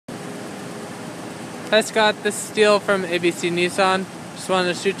Hi Scott, this is Steele from ABC Nissan. Just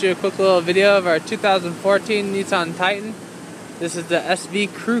wanted to shoot you a quick little video of our 2014 Nissan Titan. This is the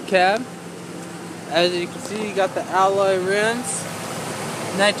SV Crew Cab. As you can see, you got the alloy rims,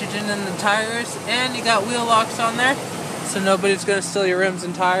 nitrogen in the tires, and you got wheel locks on there, so nobody's going to steal your rims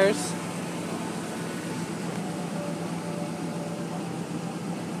and tires.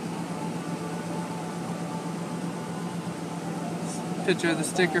 Picture of the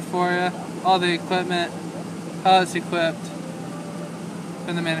sticker for you, all the equipment, how it's equipped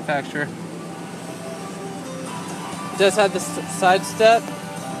from the manufacturer. It does have the side step.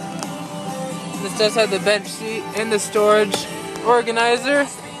 This does have the bench seat and the storage organizer.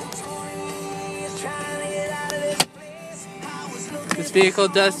 This vehicle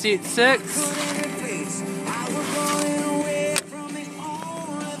does seat 6.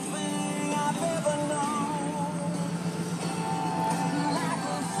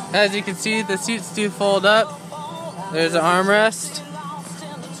 As you can see, the seats do fold up. There's an armrest.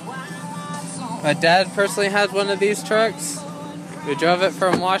 My dad personally has one of these trucks. We drove it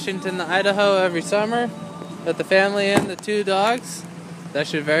from Washington to Idaho every summer with the family and the 2 dogs. It's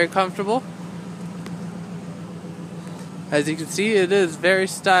actually very comfortable. As you can see, it is very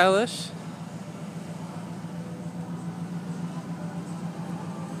stylish.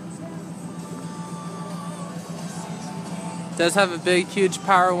 It does have a big, huge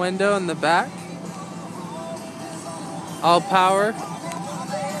power window in the back. All power.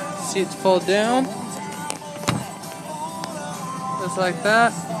 Seats fold down. Just like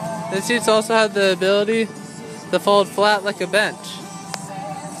that. The seats also have the ability to fold flat like a bench.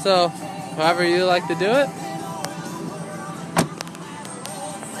 So, however you like to do it.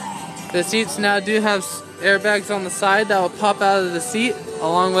 The seats now do have airbags on the side that will pop out of the seat,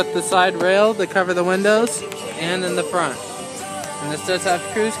 along with the side rail to cover the windows, and in the front. And this does have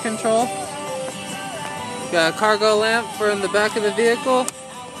cruise control. Got a cargo lamp for in the back of the vehicle.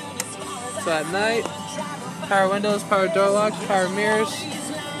 So at night, power windows, power door locks, power mirrors. It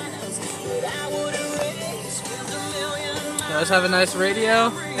does have a nice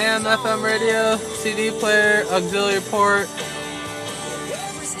radio, AM, FM radio, CD player, auxiliary port,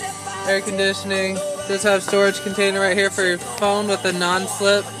 air conditioning. It does have storage container right here for your phone with a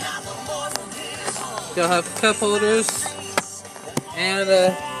non-slip. You'll have cup holders and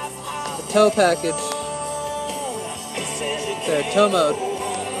a tow package. There, tow mode.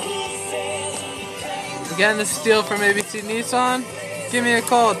 Again, this is Steele from ABC Nissan. Give me a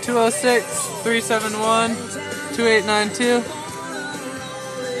call at 206-371-2892.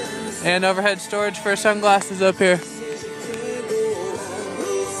 And overhead storage for sunglasses up here.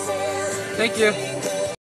 Thank you.